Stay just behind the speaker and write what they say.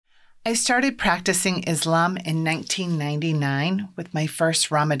I started practicing Islam in 1999 with my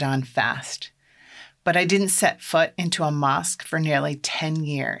first Ramadan fast, but I didn't set foot into a mosque for nearly 10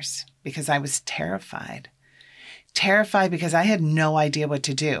 years because I was terrified. Terrified because I had no idea what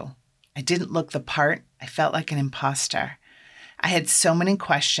to do. I didn't look the part. I felt like an imposter. I had so many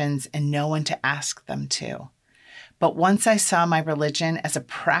questions and no one to ask them to. But once I saw my religion as a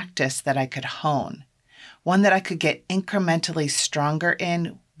practice that I could hone, one that I could get incrementally stronger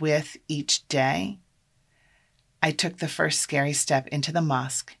in with each day, I took the first scary step into the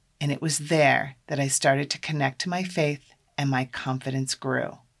mosque, and it was there that I started to connect to my faith and my confidence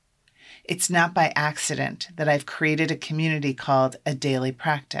grew. It's not by accident that I've created a community called A Daily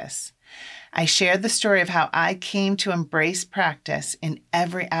Practice. I share the story of how I came to embrace practice in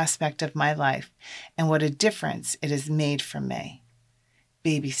every aspect of my life and what a difference it has made for me.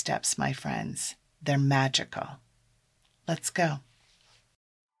 Baby steps, my friends. They're magical. Let's go.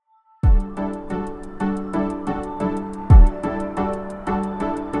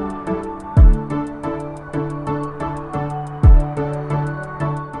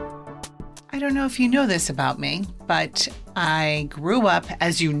 I don't know if you know this about me, but I grew up,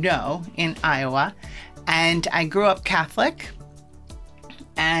 as you know, in Iowa, and I grew up Catholic.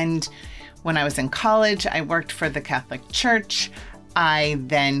 And when I was in college, I worked for the Catholic Church. I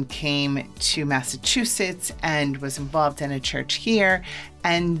then came to Massachusetts and was involved in a church here.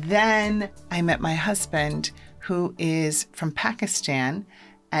 And then I met my husband, who is from Pakistan,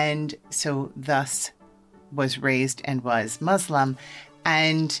 and so thus was raised and was Muslim,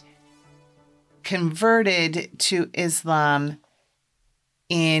 and converted to Islam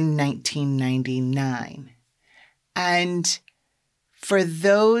in 1999. And for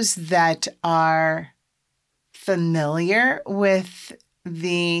those that are familiar with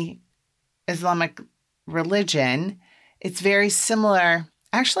the Islamic religion, it's very similar.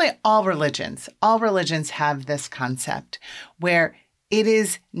 Actually, all religions have this concept where it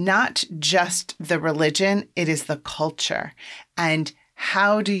is not just the religion, it is the culture. And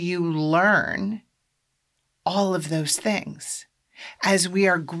how do you learn all of those things? As we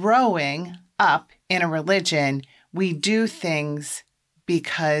are growing up in a religion, we do things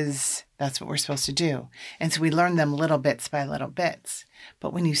because that's what we're supposed to do. And so we learn them little bits by little bits.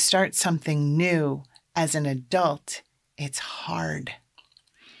 But when you start something new as an adult, it's hard.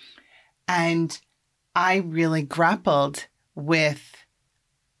 And I really grappled with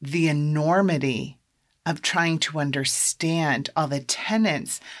the enormity of trying to understand all the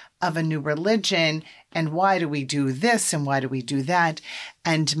tenets of a new religion and why do we do this and why do we do that.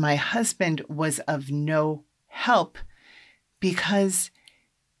 And my husband was of no help because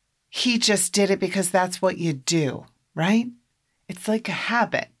he just did it because that's what you do, right? It's like a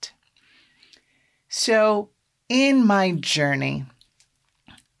habit. So in my journey,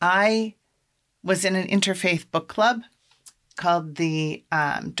 I was in an interfaith book club called the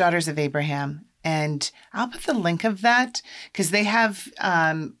Daughters of Abraham. And I'll put the link of that because they have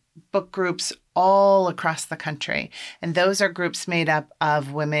book groups all across the country. And those are groups made up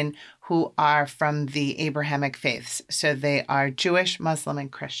of women who are from the Abrahamic faiths. So they are Jewish, Muslim,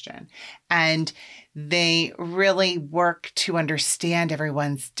 and Christian. And they really work to understand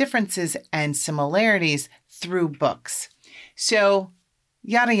everyone's differences and similarities through books. So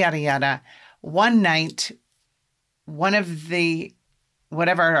yada, yada, yada. One night,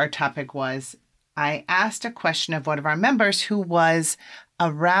 whatever our topic was, I asked a question of one of our members who was a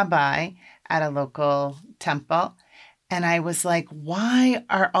rabbi at a local temple. And I was like, why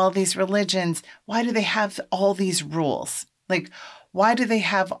are all these religions, why do they have all these rules? Like, why do they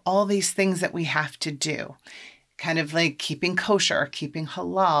have all these things that we have to do? Kind of like keeping kosher or keeping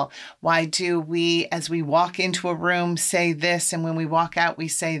halal. Why do we, as we walk into a room, say this, and when we walk out, we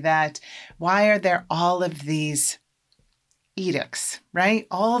say that? Why are there all of these edicts, right?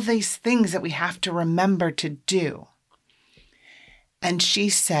 All of these things that we have to remember to do. And she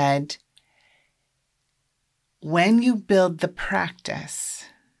said, when you build the practice,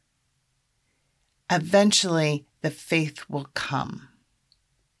 eventually the faith will come.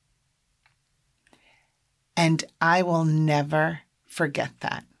 And I will never forget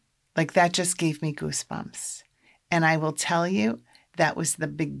that. Like that just gave me goosebumps. And I will tell you, that was the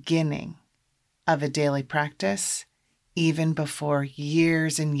beginning of a daily practice, even before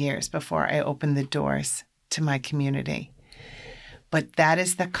years and years before I opened the doors to my community. But that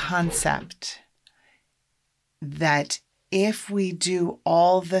is the concept that if we do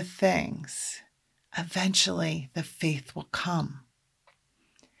all the things, eventually the faith will come.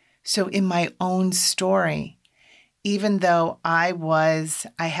 So in my own story, even though I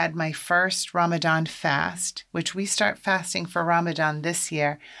had my first Ramadan fast, which we start fasting for Ramadan this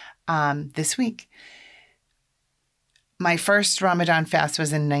year this week. My first Ramadan fast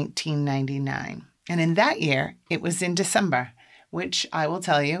was in 1999. And in that year, it was in December, which I will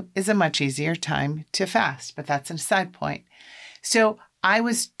tell you is a much easier time to fast, but that's a side point. So I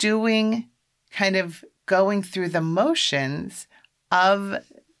was going through the motions of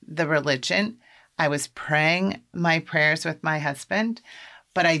the religion. I was praying my prayers with my husband,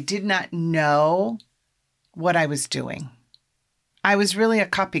 but I did not know what I was doing. I was really a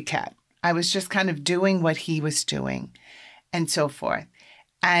copycat. I was just kind of doing what he was doing and so forth.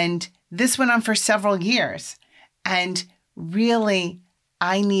 And this went on for several years. And really,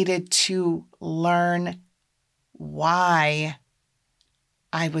 I needed to learn why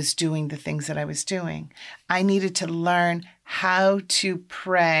I was doing the things that I was doing. I needed to learn how to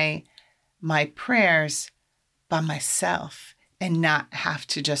pray my prayers by myself and not have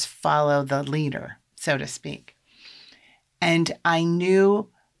to just follow the leader, so to speak. And I knew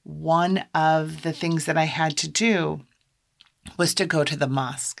one of the things that I had to do was to go to the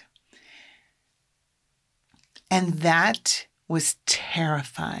mosque. And that was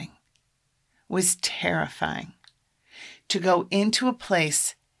terrifying, to go into a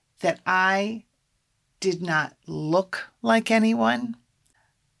place that I did not look like anyone.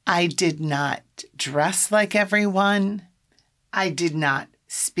 I did not dress like everyone. I did not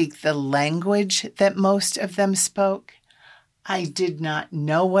speak the language that most of them spoke. I did not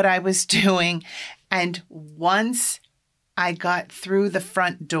know what I was doing. And once I got through the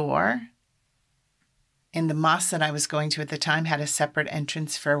front door, and the mosque that I was going to at the time had a separate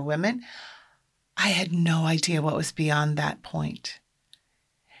entrance for women, I had no idea what was beyond that point.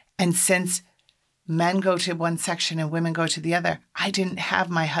 And since men go to one section and women go to the other, I didn't have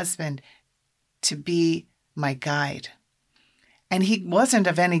my husband to be my guide. And he wasn't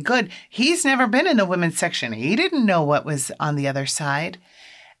of any good. He's never been in the women's section. He didn't know what was on the other side.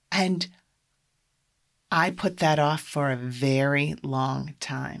 And I put that off for a very long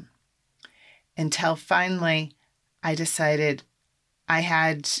time until finally I decided I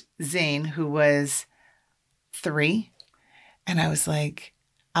had Zane, who was 3, and I was like,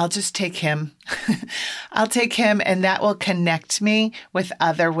 I'll just take him. I'll take him, and that will connect me with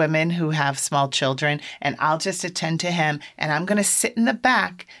other women who have small children, and I'll just attend to him, and I'm going to sit in the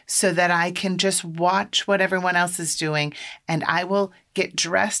back so that I can just watch what everyone else is doing, and I will get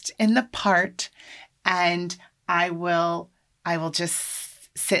dressed in the part, and I will just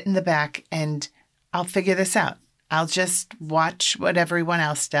sit in the back, and I'll figure this out. I'll just watch what everyone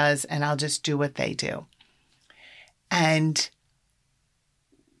else does, and I'll just do what they do. And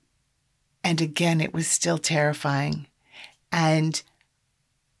again, it was still terrifying. And,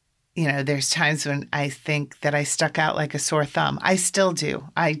 there's times when I think that I stuck out like a sore thumb. I still do.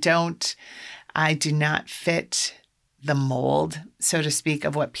 I do not fit the mold, so to speak,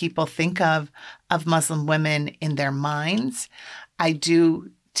 of what people think of Muslim women in their minds. I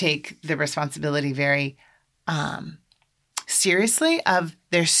do take the responsibility very seriously of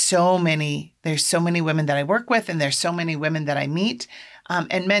there's so many women that I work with, and there's so many women that I meet,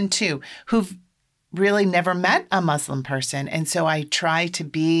 and men too, who've really never met a Muslim person. And so I try to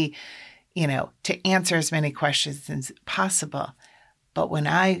be, to answer as many questions as possible. But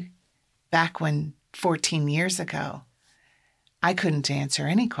back when 14 years ago, I couldn't answer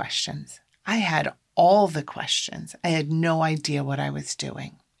any questions. I had all the questions. I had no idea what I was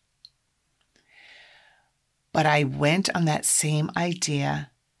doing. But I went on that same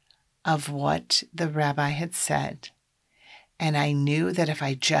idea of what the rabbi had said. And I knew that if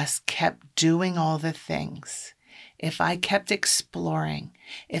I just kept doing all the things, if I kept exploring,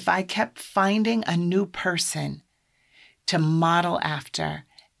 if I kept finding a new person to model after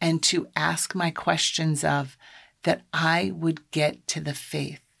and to ask my questions of, that I would get to the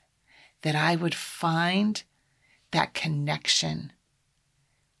faith, that I would find that connection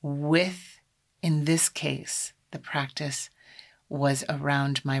with, in this case, the practice was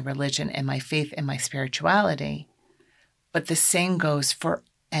around my religion and my faith and my spirituality. But the same goes for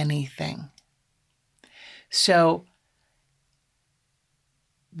anything. So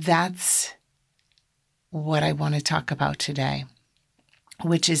that's what I want to talk about today,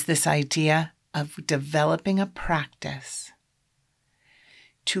 which is this idea of developing a practice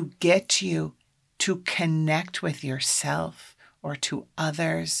to get you to connect with yourself or to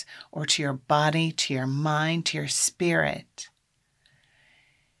others or to your body, to your mind, to your spirit,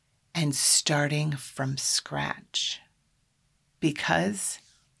 and starting from scratch. Because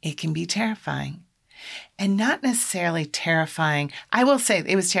it can be terrifying. And not necessarily terrifying. I will say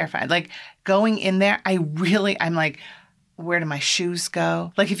it was terrifying. Like going in there, I'm like, where do my shoes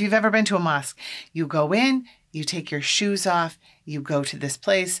go? Like if you've ever been to a mosque, you go in, you take your shoes off, you go to this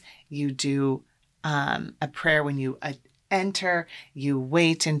place, you do a prayer when you enter, you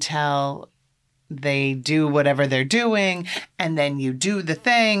wait until they do whatever they're doing, and then you do the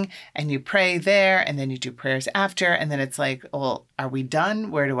thing and you pray there, and then you do prayers after. And then it's like, well, are we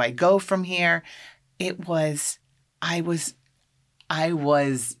done? Where do I go from here? I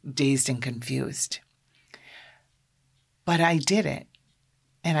was dazed and confused, but I did it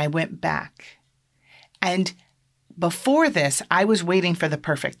and I went back. And before this, I was waiting for the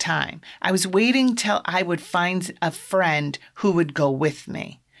perfect time. I was waiting till I would find a friend who would go with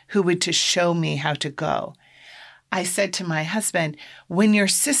me, who would to show me how to go. I said to my husband, when your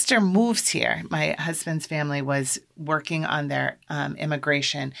sister moves here, my husband's family was working on their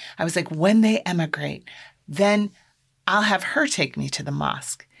immigration. I was like, when they emigrate, then I'll have her take me to the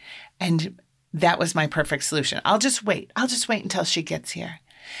mosque. And that was my perfect solution. I'll just wait until she gets here.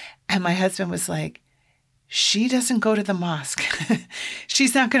 And my husband was like, she doesn't go to the mosque.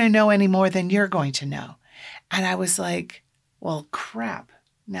 She's not going to know any more than you're going to know. And I was like, well, crap.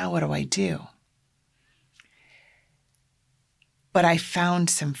 Now what do I do? But I found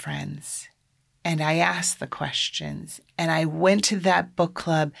some friends and I asked the questions, and I went to that book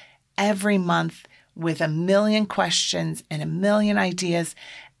club every month with a million questions and a million ideas,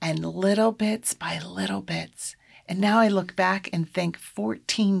 and little bits by little bits. And now I look back and think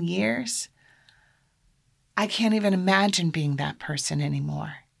 14 years, I can't even imagine being that person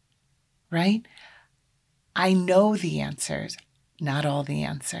anymore, right? I know the answers. Not all the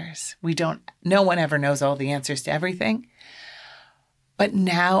answers. No one ever knows all the answers to everything. But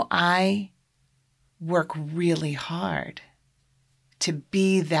now I work really hard to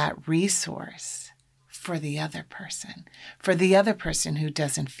be that resource for the other person who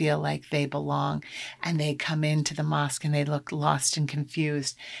doesn't feel like they belong, and they come into the mosque and they look lost and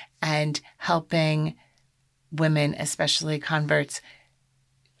confused, and helping women, especially converts,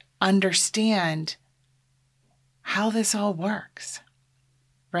 understand how this all works,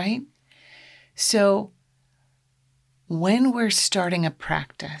 right? So when we're starting a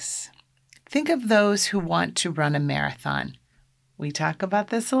practice, think of those who want to run a marathon. We talk about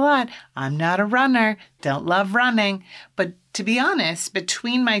this a lot. I'm not a runner, don't love running. But to be honest,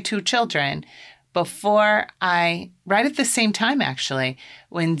 between my two children, right at the same time, actually,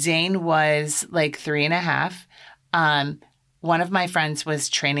 when Zane was like 3.5, one of my friends was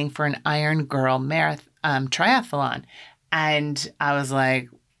training for an Iron Girl triathlon. And I was like,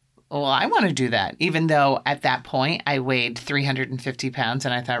 well, I want to do that. Even though at that point I weighed 350 pounds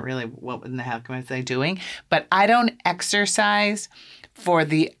and I thought, really, what in the heck was I doing? But I don't exercise for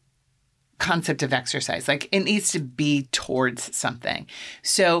the concept of exercise. Like, it needs to be towards something.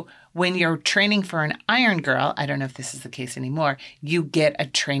 So when you're training for an Iron Girl, I don't know if this is the case anymore, you get a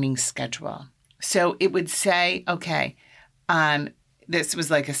training schedule. So it would say, okay, this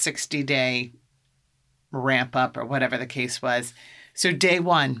was like a 60-day ramp up or whatever the case was. So day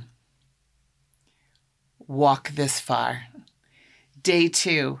 1, walk this far. Day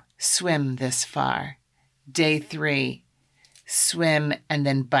 2, swim this far. Day 3, swim and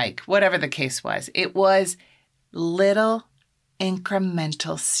then bike, whatever the case was. It was little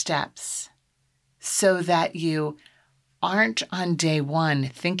incremental steps so that you aren't on day 1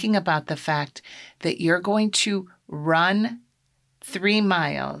 thinking about the fact that you're going to run 3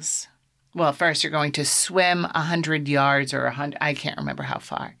 miles. Well, first you're going to swim 100 yards or 100, I can't remember how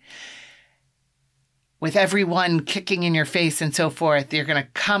far. With everyone kicking in your face and so forth, you're going to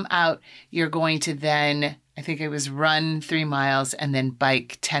come out, you're going to then, I think it was run 3 miles and then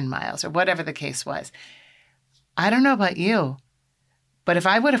bike 10 miles or whatever the case was. I don't know about you, but if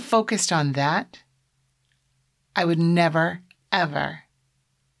I would have focused on that, I would never, ever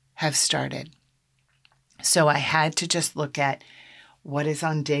have started. So I had to just look at what is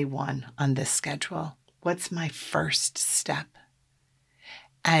on day 1 on this schedule. What's my first step?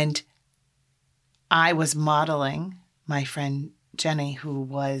 And I was modeling my friend Jenny, who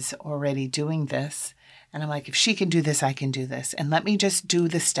was already doing this. And I'm like, if she can do this, I can do this. And let me just do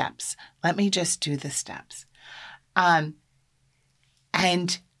the steps. And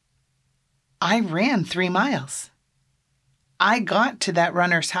I ran 3 miles. I got to that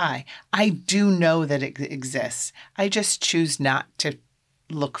runner's high. I do know that it exists. I just choose not to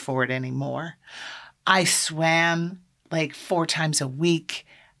look for it anymore. I swam like 4 times a week.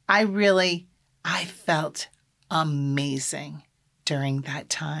 I felt amazing during that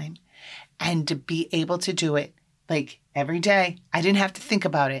time. And to be able to do it like every day, I didn't have to think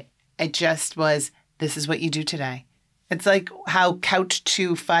about it. It just was, this is what you do today. It's like how Couch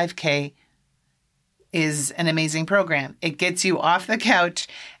to 5K is an amazing program. It gets you off the couch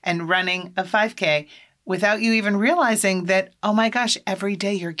and running a 5K, without you even realizing that, oh my gosh, every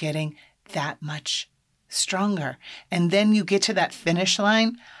day you're getting that much stronger. And then you get to that finish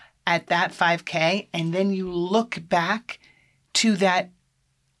line at that 5K, and then you look back to that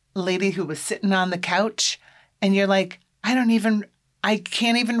lady who was sitting on the couch, and you're like, I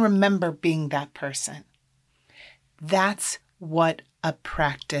can't even remember being that person. That's what a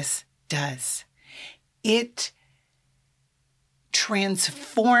practice does. It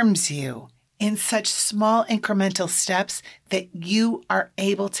transforms you in such small incremental steps that you are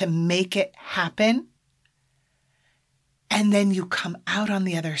able to make it happen. And then you come out on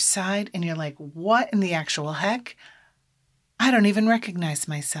the other side and you're like, what in the actual heck? I don't even recognize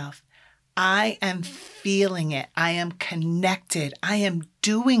myself. I am feeling it. I am connected. I am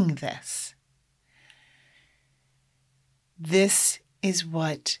doing this. This is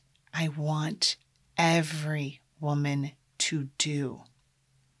what I want every woman to do,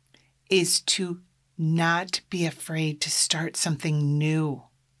 is to not be afraid to start something new.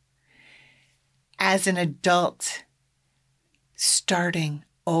 As an adult, starting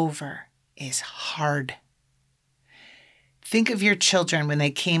over is hard. Think of your children when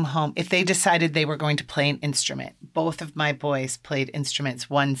they came home, if they decided they were going to play an instrument. Both of my boys played instruments.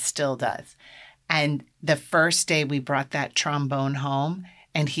 One still does. And the first day we brought that trombone home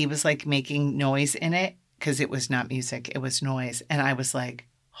and he was like making noise in it because it was not music, it was noise. And I was like,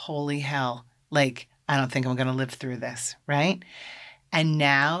 holy hell, like, I don't think I'm going to live through this, right? And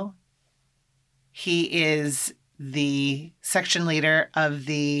now he is the section leader of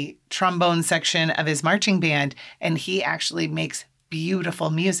the trombone section of his marching band, and he actually makes beautiful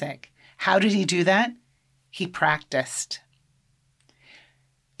music. How did he do that? He practiced.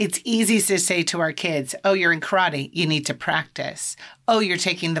 It's easy to say to our kids, oh, you're in karate, you need to practice. Oh, you're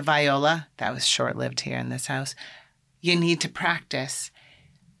taking the viola. That was short-lived here in this house. You need to practice.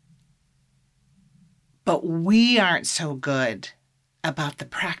 But we aren't so good about the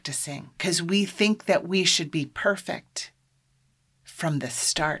practicing because we think that we should be perfect from the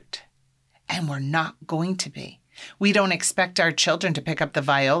start, and we're not going to be. We don't expect our children to pick up the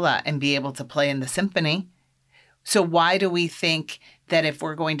viola and be able to play in the symphony. So why do we think that if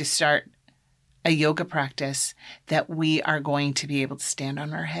we're going to start a yoga practice that we are going to be able to stand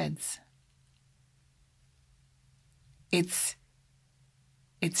on our heads? It's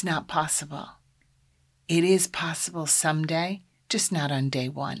not possible. It is possible someday, just not on day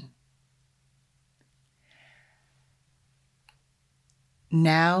one.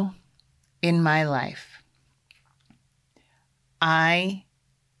 Now, in my life, I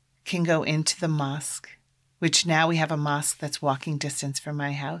can go into the mosque, which now we have a mosque that's walking distance from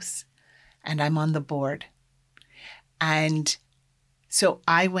my house, and I'm on the board. And so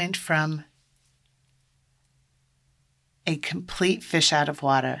I went from a complete fish out of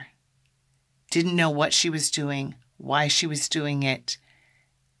water, didn't know what she was doing, why she was doing it,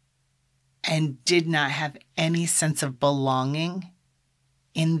 and did not have any sense of belonging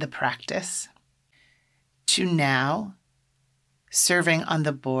in the practice, to now serving on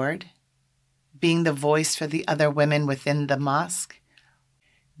the board, being the voice for the other women within the mosque,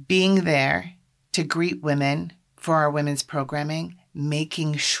 being there to greet women for our women's programming,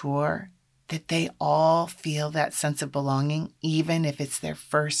 making sure that they all feel that sense of belonging, even if it's their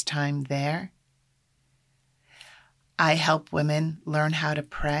first time there. I help women learn how to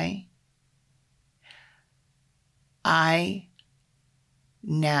pray.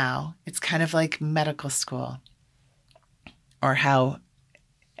 It's kind of like medical school, or how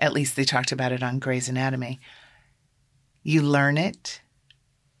at least they talked about it on Grey's Anatomy. You learn it,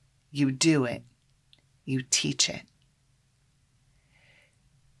 you do it, you teach it.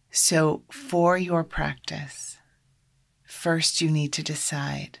 So for your practice, first you need to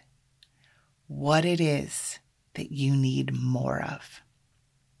decide what it is that you need more of.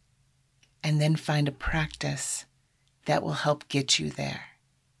 And then find a practice that will help get you there.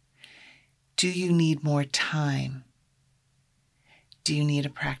 Do you need more time? Do you need a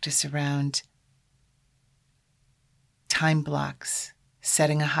practice around time blocks,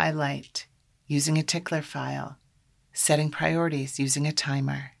 setting a highlight, using a tickler file, setting priorities, using a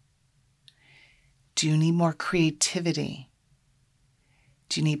timer? Do you need more creativity?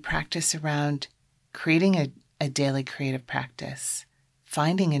 Do you need practice around creating a daily creative practice,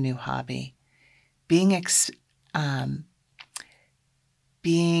 finding a new hobby, being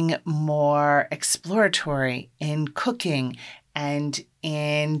more exploratory in cooking and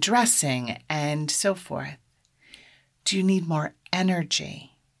in dressing and so forth? Do you need more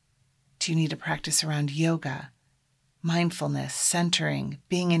energy? Do you need a practice around yoga, mindfulness, centering,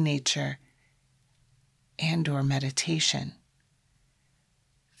 being in nature, and or meditation?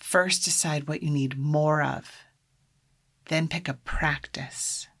 First, decide what you need more of. Then pick a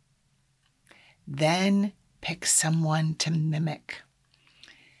practice. Then pick someone to mimic.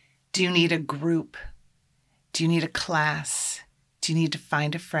 Do you need a group? Do you need a class? Do you need to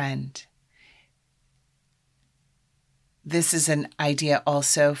find a friend? This is an idea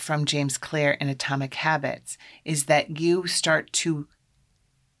also from James Clear in Atomic Habits, is that you start to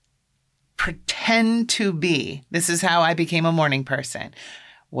pretend to be. This is how I became a morning person.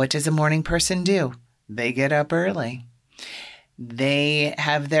 What does a morning person do? They get up early. They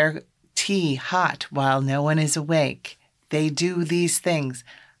have their tea hot while no one is awake. They do these things.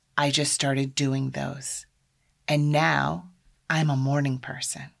 I just started doing those. And now I'm a morning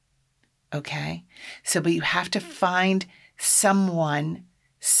person. Okay? But you have to find someone,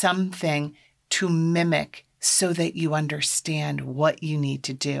 something to mimic so that you understand what you need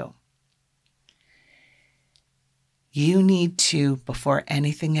to do. You need to, before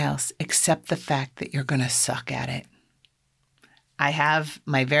anything else, accept the fact that you're going to suck at it.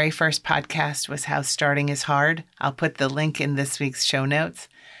 My very first podcast was How Starting is Hard. I'll put the link in this week's show notes.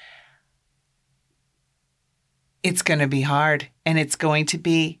 It's going to be hard, and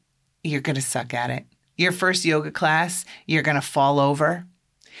you're going to suck at it. Your first yoga class, you're going to fall over.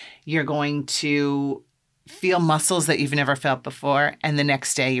 You're going to feel muscles that you've never felt before, and the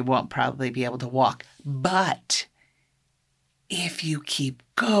next day you won't probably be able to walk. But if you keep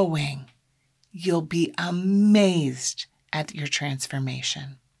going, you'll be amazed at your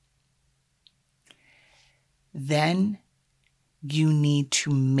transformation. Then you need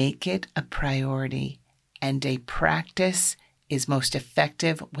to make it a priority, and a practice is most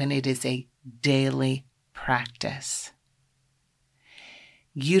effective when it is a daily practice.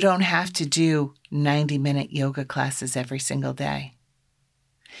 You don't have to do 90-minute yoga classes every single day.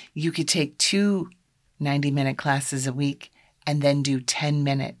 You could take 2 90-minute classes a week and then do 10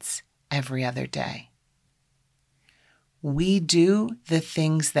 minutes every other day. We do the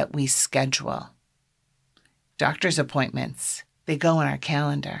things that we schedule. Doctor's appointments, they go in our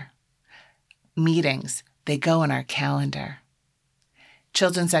calendar. Meetings, they go in our calendar.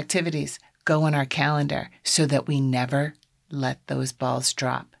 Children's activities go in our calendar so that we never let those balls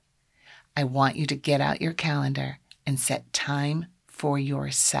drop. I want you to get out your calendar and set time for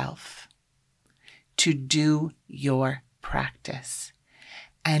yourself to do your practice,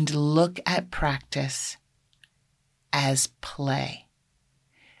 and look at practice as play.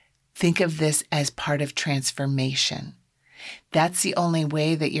 Think of this as part of transformation. That's the only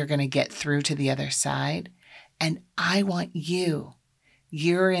way that you're going to get through to the other side. And I want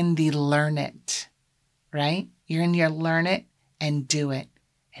you're in the learn it, right? You're in your learn it and do it.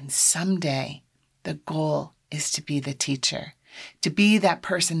 And someday the goal is to be the teacher, to be that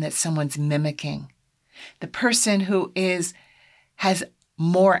person that someone's mimicking, the person who has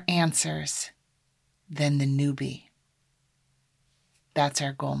more answers than the newbie. That's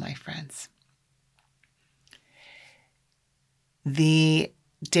our goal, my friends. The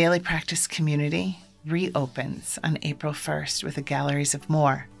Daily Practice community reopens on April 1st with the Galleries of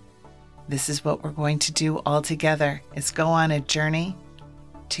More. This is what we're going to do all together, is go on a journey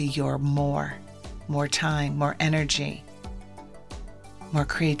to your more time, more energy, more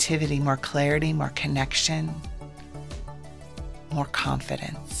creativity, more clarity, more connection, more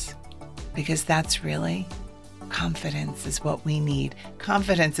confidence. Because that's really, confidence is what we need.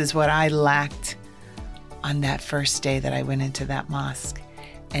 Confidence is what I lacked on that first day that I went into that mosque.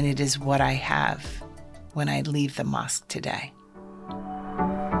 And it is what I have when I leave the mosque today.